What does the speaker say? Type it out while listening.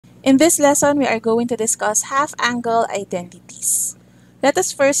In this lesson, we are going to discuss half-angle identities. Let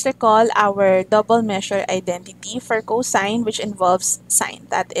us first recall our double measure identity for cosine, which involves sine.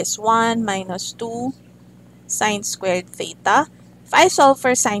 That is 1 minus 2 sine squared theta. If I solve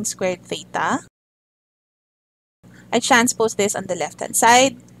for sine squared theta, I transpose this on the left-hand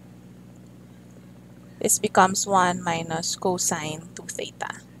side. This becomes 1 minus cosine 2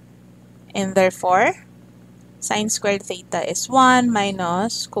 theta. And therefore, sine squared theta is 1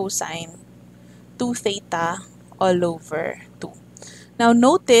 minus cosine 2 theta all over 2. Now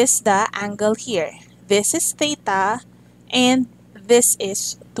notice the angle here. This is theta and this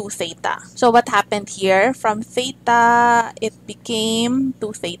is 2 theta. So what happened here? From theta, it became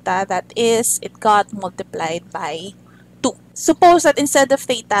 2 theta. That is, it got multiplied by 2. Suppose that instead of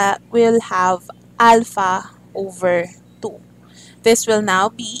theta, we'll have alpha over 2. This will now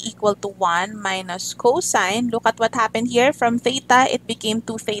be equal to 1 minus cosine. Look at what happened here. From theta, it became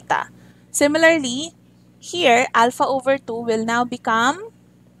 2 theta. Similarly, here, alpha over 2 will now become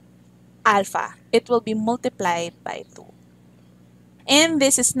alpha. It will be multiplied by 2. And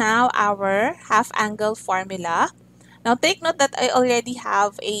this is now our half-angle formula. Now, take note that I already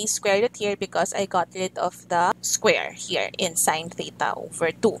have a square root here because I got rid of the square here in sine theta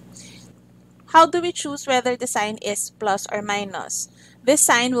over 2. How do we choose whether the sign is plus or minus? This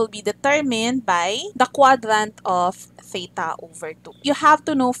sign will be determined by the quadrant of theta over 2. You have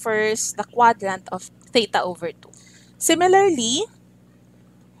to know first the quadrant of theta over 2. Similarly,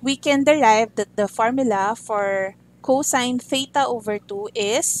 we can derive that the formula for cosine theta over 2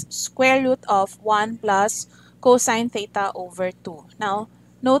 is square root of 1 plus cosine theta over 2. Now,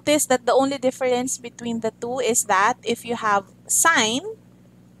 notice that the only difference between the two is that if you have sine,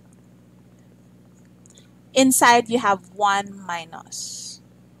 inside you have 1 minus.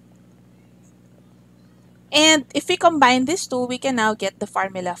 And if we combine these two, we can now get the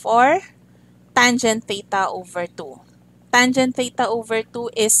formula for tangent theta over 2. Tangent theta over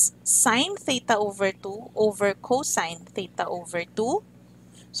 2 is sine theta over 2 over cosine theta over 2.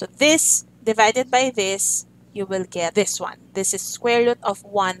 So this divided by this, you will get this one. This is square root of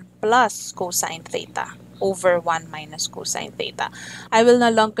 1 plus cosine theta over 1 minus cosine theta. I will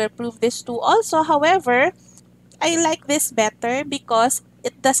no longer prove this 2 also. However, I like this better because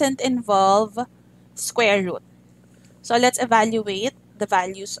it doesn't involve square root. So let's evaluate the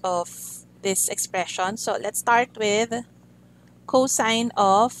values of this expression. So let's start with cosine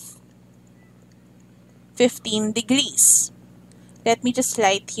of 15 degrees. Let me just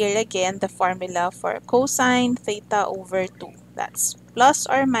write here again the formula for cosine theta over 2. That's plus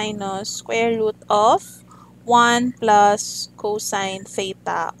or minus square root of 1 plus cosine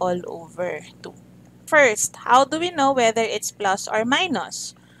theta all over 2. First, how do we know whether it's plus or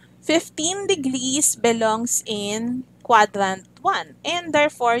minus? 15 degrees belongs in quadrant 1 and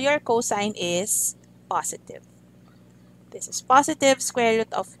therefore your cosine is positive. This is positive square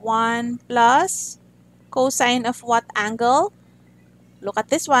root of 1 plus cosine of what angle? Look at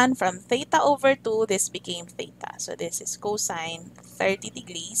this one. From theta over 2, this became theta. So this is cosine 30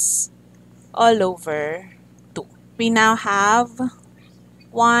 degrees all over 2. We now have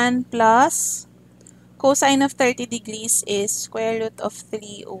 1 plus cosine of 30 degrees is square root of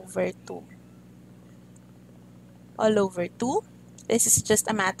 3 over 2 all over 2. This is just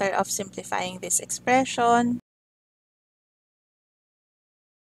a matter of simplifying this expression.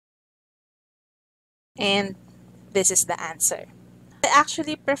 And this is the answer. I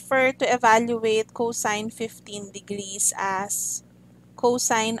actually prefer to evaluate cosine 15 degrees as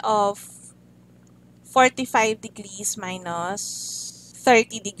cosine of 45 degrees minus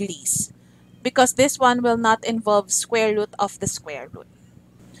 30 degrees because this one will not involve square root of the square root.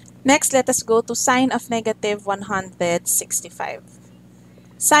 Next, let us go to sine of negative 165.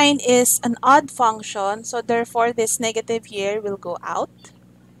 Sine is an odd function, so therefore this negative here will go out.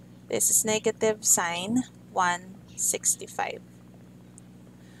 This is negative sine 165.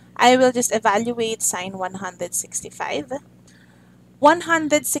 I will just evaluate sine 165.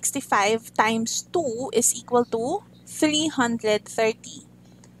 165 times 2 is equal to 330,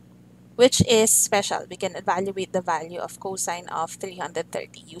 which is special. We can evaluate the value of cosine of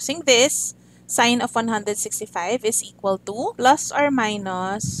 330. Using this, sine of 165 is equal to plus or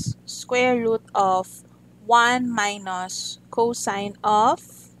minus square root of 1 minus cosine of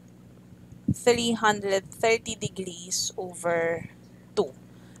 330 degrees over 2.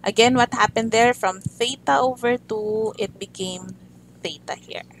 Again, what happened there? From theta over 2, it became theta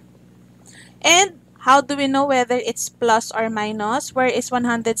here. And how do we know whether it's plus or minus? Where is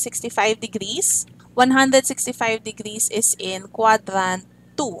 165 degrees? 165 degrees is in quadrant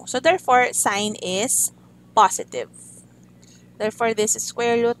 2. So therefore, sine is positive. Therefore, this is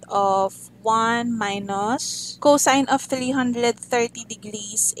square root of 1 minus cosine of 330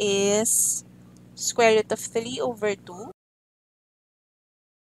 degrees is square root of 3 over 2.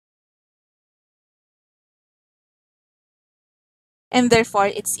 And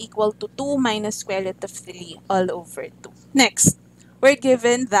therefore, it's equal to 2 minus square root of 3 all over 2. Next, we're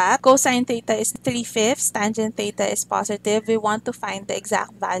given that cosine theta is 3/5, tangent theta is positive. We want to find the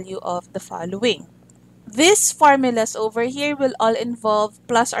exact value of the following. These formulas over here will all involve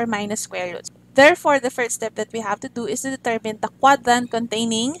plus or minus square roots. Therefore, the first step that we have to do is to determine the quadrant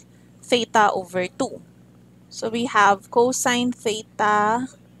containing theta over 2. So we have cosine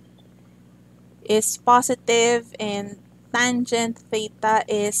theta is positive and tangent theta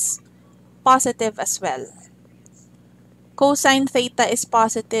is positive as well. Cosine theta is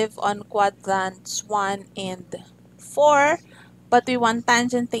positive on quadrants 1 and 4, but we want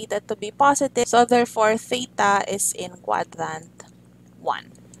tangent theta to be positive, so therefore theta is in quadrant 1.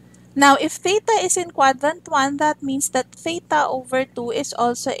 Now, if theta is in quadrant 1, that means that theta over 2 is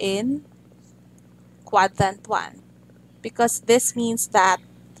also in quadrant 1, because this means that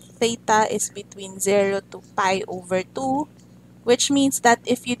theta is between 0 to pi over 2, which means that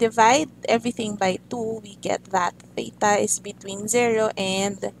if you divide everything by 2, we get that theta is between 0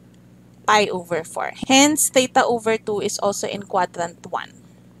 and pi over 4. Hence, theta over 2 is also in quadrant 1.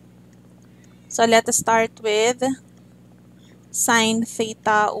 So let us start with sine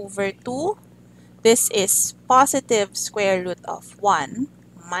theta over 2. This is positive square root of 1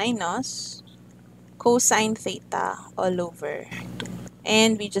 minus cosine theta all over 2.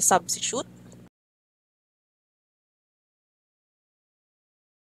 And we just substitute.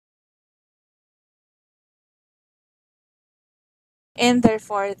 And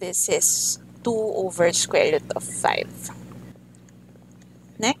therefore, this is 2 over square root of 5.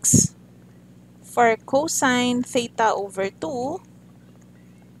 Next, for cosine theta over 2,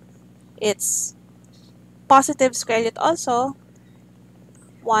 it's positive square root also,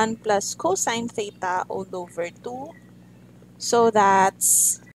 1 plus cosine theta all over 2. So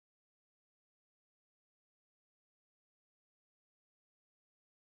that's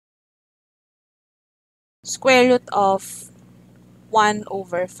square root of 1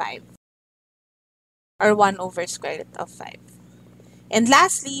 over 5, or 1 over square root of 5. And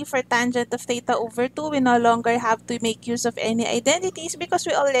lastly, for tangent of theta over 2, we no longer have to make use of any identities because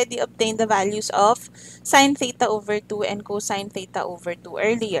we already obtained the values of sine theta over 2 and cosine theta over 2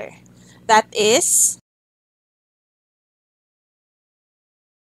 earlier. That is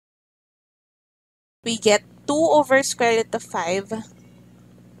we get 2 over square root of 5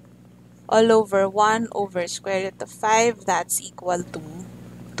 all over 1 over square root of 5. That's equal to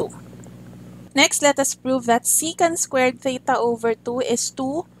 2. Next, let us prove that secant squared theta over 2 is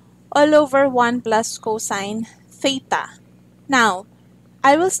 2 all over 1 plus cosine theta. Now,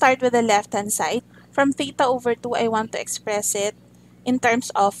 I will start with the left-hand side. From theta over 2, I want to express it in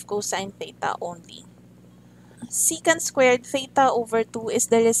terms of cosine theta only. Secant squared theta over 2 is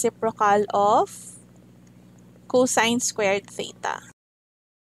the reciprocal of cosine squared theta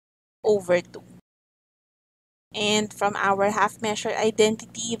over 2. And from our half measure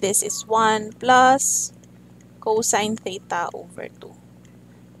identity, this is 1 plus cosine theta over 2.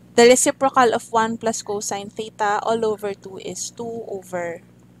 The reciprocal of 1 plus cosine theta all over 2 is 2 over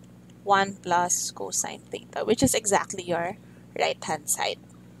 1 plus cosine theta, which is exactly your right-hand side.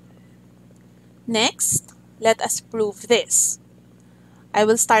 Next, let us prove this. I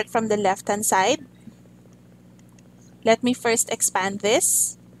will start from the left-hand side. Let me first expand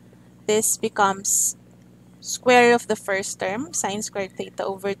this. This becomes square of the first term, sine squared theta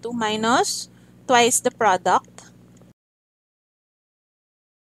over 2 minus twice the product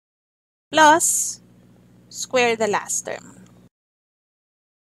plus square the last term.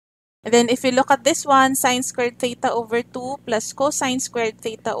 And then if you look at this one, sine squared theta over 2 plus cosine squared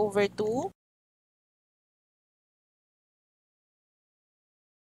theta over 2.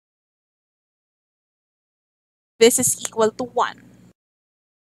 This is equal to 1.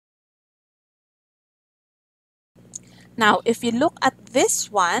 Now, if you look at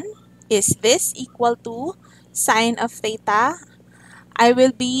this one, is this equal to sine of theta? I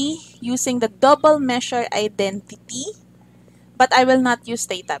will be using the double measure identity, but I will not use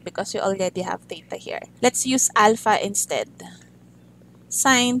theta because you already have theta here. Let's use alpha instead.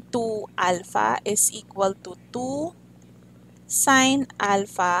 Sine 2 alpha is equal to 2 sine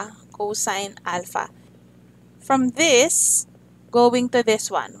alpha cosine alpha. From this, going to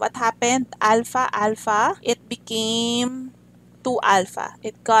this one, what happened? Alpha, alpha, it became 2 alpha.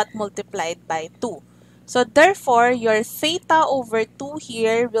 It got multiplied by 2. So therefore, your theta over 2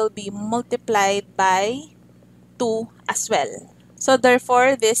 here will be multiplied by 2 as well. So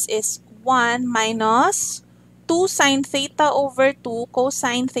therefore, this is 1 minus 2 sine theta over 2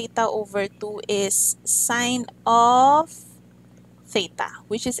 cosine theta over 2 is sine of theta,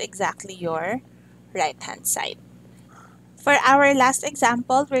 which is exactly your right-hand side. For our last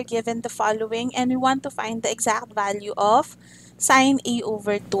example, we're given the following and we want to find the exact value of sine A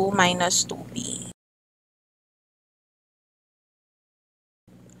over 2 minus 2B.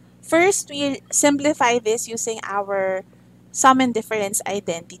 First, we simplify this using our sum and difference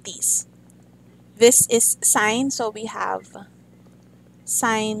identities. This is sine, so we have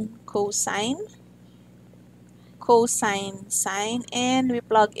sine, cosine, cosine, sine, and we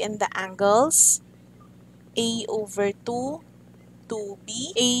plug in the angles. A over 2, 2B,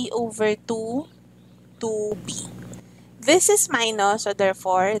 A over 2, 2B. This is minus, so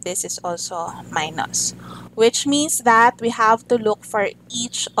therefore this is also minus, which means that we have to look for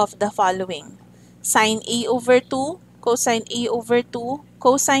each of the following. Sine A over 2, cosine A over 2,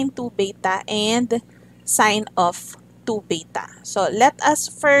 cosine 2 beta, and sine of 2 beta. So let us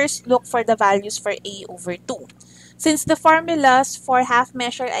first look for the values for A over 2. Since the formulas for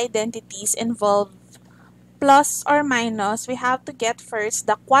half-measure identities involve plus or minus, we have to get first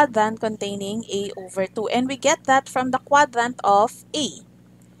the quadrant containing A over 2. And we get that from the quadrant of A.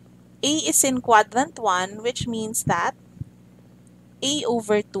 A is in quadrant 1, which means that A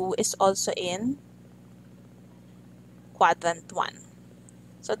over 2 is also in quadrant 1.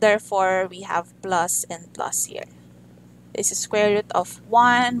 So therefore, we have plus and plus here. This is square root of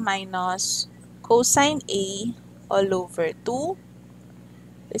 1 minus cosine A all over 2.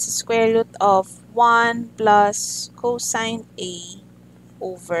 This is square root of 1 plus cosine A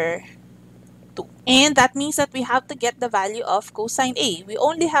over 2. And that means that we have to get the value of cosine A. We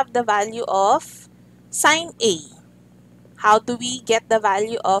only have the value of sine A. How do we get the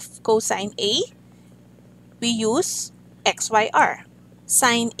value of cosine A? We use XYR.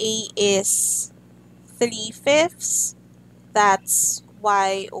 Sine A is 3/5. That's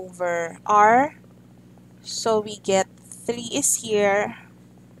Y over R. So we get 3 is here.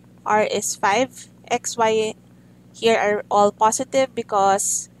 R is 5. X, Y here are all positive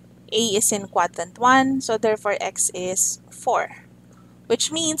because A is in quadrant 1. So therefore, X is 4.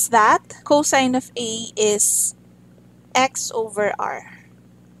 Which means that cosine of A is X over R.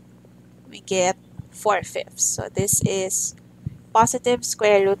 We get 4/5. So this is positive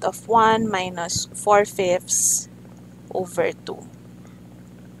square root of 1 minus 4/5 over 2.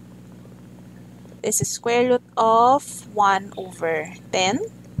 This is square root of 1 over 10.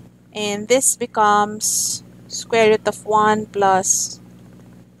 And this becomes square root of 1 plus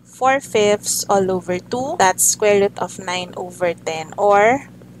 4/5 all over 2. That's square root of 9 over 10 or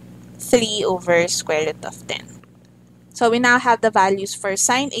 3 over square root of 10. So we now have the values for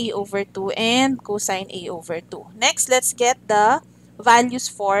sine A over 2 and cosine A over 2. Next, let's get the values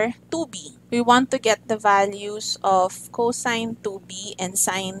for 2b. We want to get the values of cosine 2b and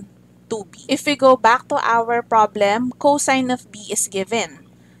sine 2b. If we go back to our problem, cosine of b is given.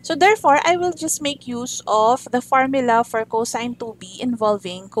 So therefore, I will just make use of the formula for cosine 2b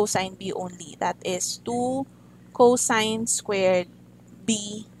involving cosine b only. That is 2 cosine squared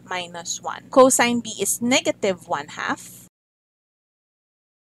b minus 1. Cosine b is negative 1/2.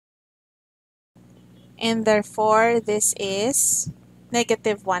 And therefore, this is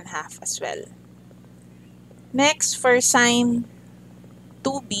negative 1/2 as well. Next, for sine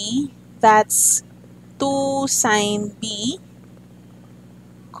 2b, that's 2 sine b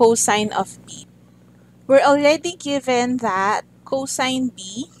cosine of b. We're already given that cosine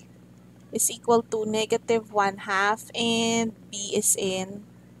b is equal to negative 1/2 and b is in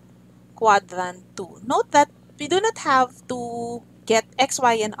quadrant 2. Note that we do not have to get x,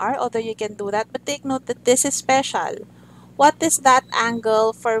 y, and r, although you can do that, but take note that this is special. What is that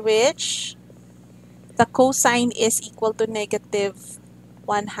angle for which the cosine is equal to negative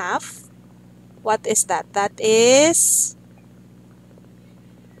 1/2? What is that? That is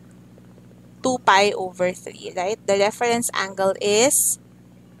 2 pi over 3, right? The reference angle is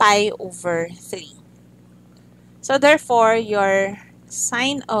pi over 3. So therefore, your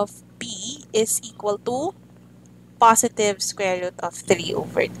sine of b is equal to positive square root of 3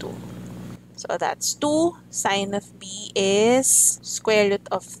 over 2. So that's 2. Sine of b is square root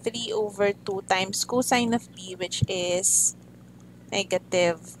of 3 over 2 times cosine of b, which is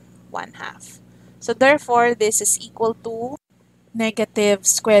negative 1/2. So therefore, this is equal to negative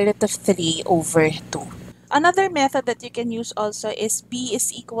square root of 3 over 2. Another method that you can use also is b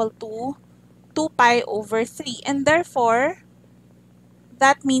is equal to 2 pi over 3. And therefore,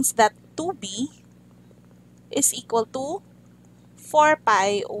 that means that 2b is equal to 4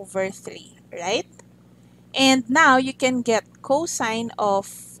 pi over 3, right? And now you can get cosine of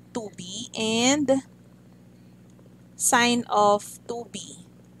 2b and sine of 2b.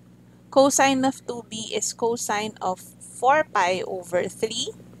 Cosine of 2b is cosine of 4 pi over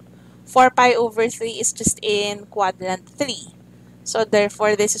 3. 4 pi over 3 is just in quadrant 3. So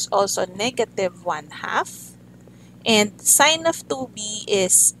therefore, this is also negative 1 half. And sine of 2b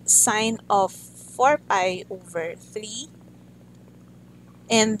is sine of 4 pi over 3.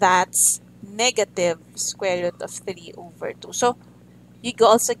 And that's negative square root of 3 over 2. So you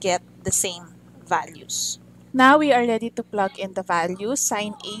also get the same values. Now we are ready to plug in the values.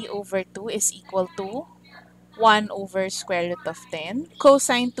 Sine A over 2 is equal to 1 over square root of 10.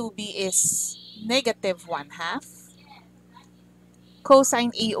 Cosine 2b is negative 1 half.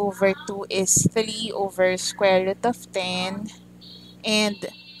 Cosine A over 2 is 3 over square root of 10. And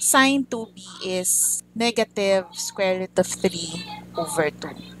sine 2b is negative square root of 3 over 2.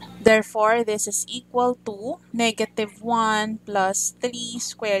 Therefore, this is equal to negative 1 plus 3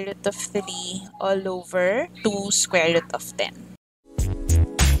 square root of 3 all over 2 square root of 10.